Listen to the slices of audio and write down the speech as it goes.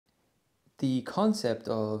The concept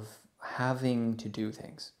of having to do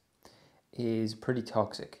things is pretty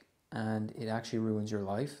toxic, and it actually ruins your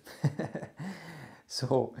life.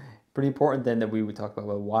 So pretty important then that we would talk about,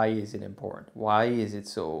 well, why is it important? Why is it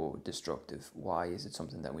so destructive? Why is it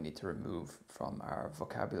something that we need to remove from our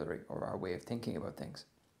vocabulary or our way of thinking about things?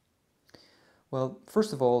 Well,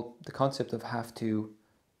 first of all, the concept of have to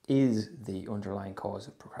is the underlying cause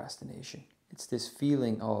of procrastination. It's this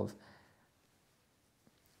feeling of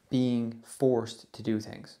being forced to do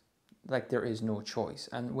things, like there is no choice.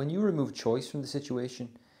 And when you remove choice from the situation,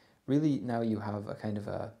 really now you have a kind of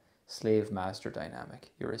a slave-master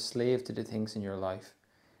dynamic. You're a slave to the things in your life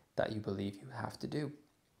that you believe you have to do.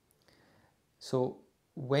 So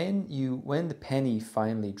when the penny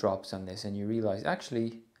finally drops on this and you realize,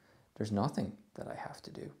 actually, there's nothing that I have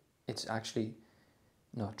to do, it's actually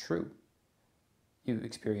not true, you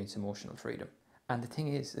experience emotional freedom. And the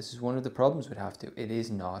thing is, this is one of the problems with have to. It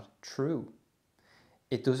is not true.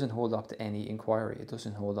 It doesn't hold up to any inquiry. It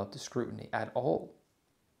doesn't hold up to scrutiny at all.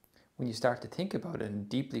 When you start to think about it and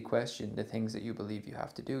deeply question the things that you believe you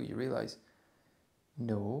have to do, you realize,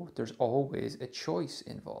 no, there's always a choice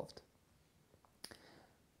involved.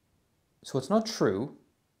 So it's not true,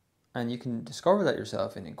 and you can discover that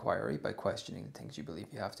yourself in inquiry by questioning the things you believe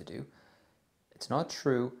you have to do. It's not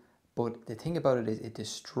true, but the thing about it is it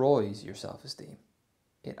destroys your self-esteem.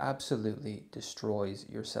 It absolutely destroys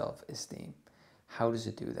your self-esteem. How does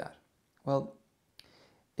it do that? Well,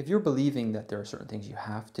 if you're believing that there are certain things you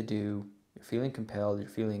have to do, you're feeling compelled, you're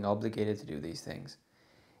feeling obligated to do these things,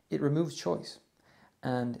 it removes choice.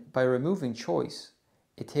 And by removing choice,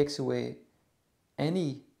 it takes away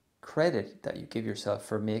any credit that you give yourself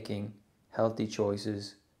for making healthy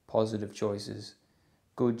choices, positive choices,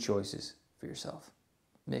 good choices for yourself,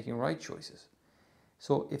 making right choices.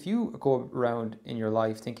 So if you go around in your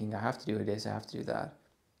life thinking, I have to do this, I have to do that,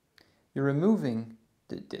 you're removing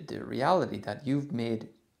the reality that you've made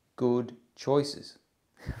good choices,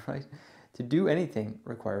 right? To do anything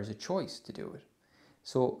requires a choice to do it.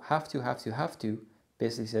 So have to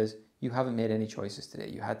basically says you haven't made any choices today.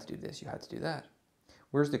 You had to do this, you had to do that.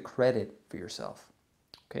 Where's the credit for yourself?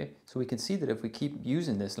 Okay, so we can see that if we keep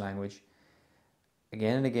using this language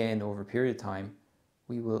again and again over a period of time,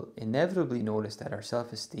 we will inevitably notice that our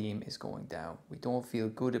self-esteem is going down. We don't feel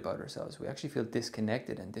good about ourselves. We actually feel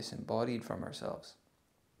disconnected and disembodied from ourselves.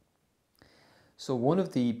 So one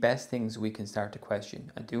of the best things we can start to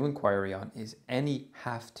question and do inquiry on is any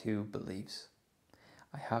have to beliefs.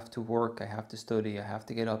 I have to work, I have to study, I have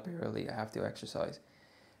to get up early, I have to exercise.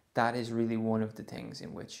 That is really one of the things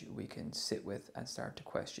in which we can sit with and start to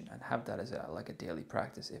question and have that as like a daily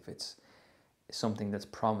practice if it's something that's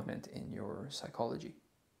prominent in your psychology.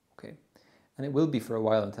 Okay, and it will be for a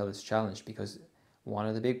while until it's challenged, because one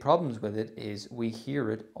of the big problems with it is we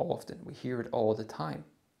hear it often, we hear it all the time.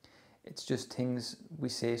 It's just things we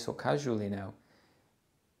say so casually now.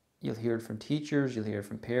 You'll hear it from teachers, you'll hear it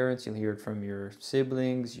from parents, you'll hear it from your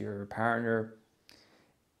siblings, your partner.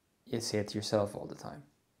 You'll say it to yourself all the time,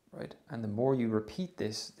 right? And the more you repeat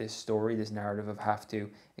this story, this narrative of have to,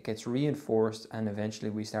 it gets reinforced, and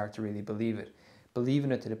eventually we start to really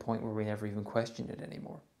believing it to the point where we never even question it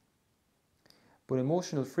anymore. But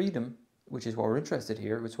emotional freedom, which is what we're interested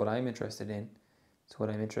here, it's what I'm interested in, it's what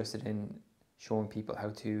I'm interested in showing people how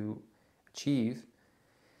to achieve,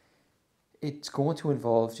 it's going to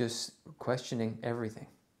involve just questioning everything.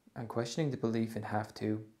 And questioning the belief in have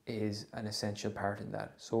to is an essential part in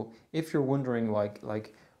that. So if you're wondering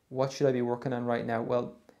like what should I be working on right now?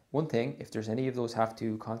 Well, one thing, if there's any of those have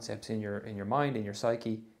to concepts in your mind, in your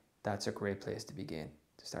psyche, that's a great place to begin,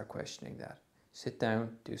 to start questioning that. Sit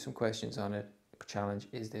down, do some questions on it, challenge,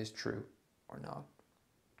 is this true or not?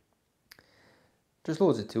 There's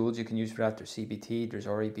loads of tools you can use for that. There's CBT, there's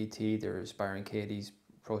REBT, there's Byron Katie's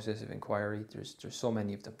process of inquiry. There's so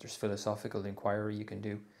many of them. There's philosophical inquiry you can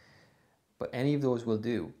do. But any of those will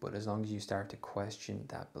do, but as long as you start to question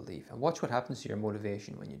that belief. And watch what happens to your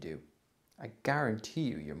motivation when you do. I guarantee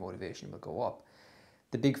you your motivation will go up.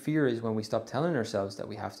 The big fear is when we stop telling ourselves that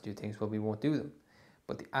we have to do things, well, we won't do them.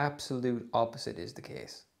 But the absolute opposite is the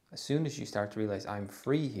case. As soon as you start to realize I'm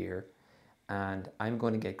free here and I'm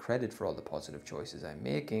going to get credit for all the positive choices I'm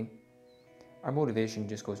making, our motivation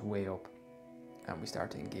just goes way up and we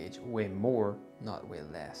start to engage way more, not way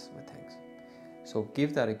less with things. So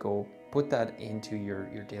give that a go. Put that into your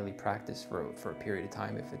daily practice for a period of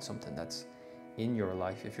time if it's something that's in your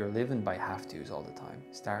life. If you're living by have-tos all the time,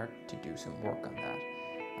 start to do some work on that.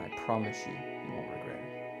 And I promise you, you won't regret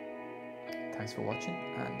it. Thanks for watching,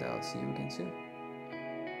 and I'll see you again soon.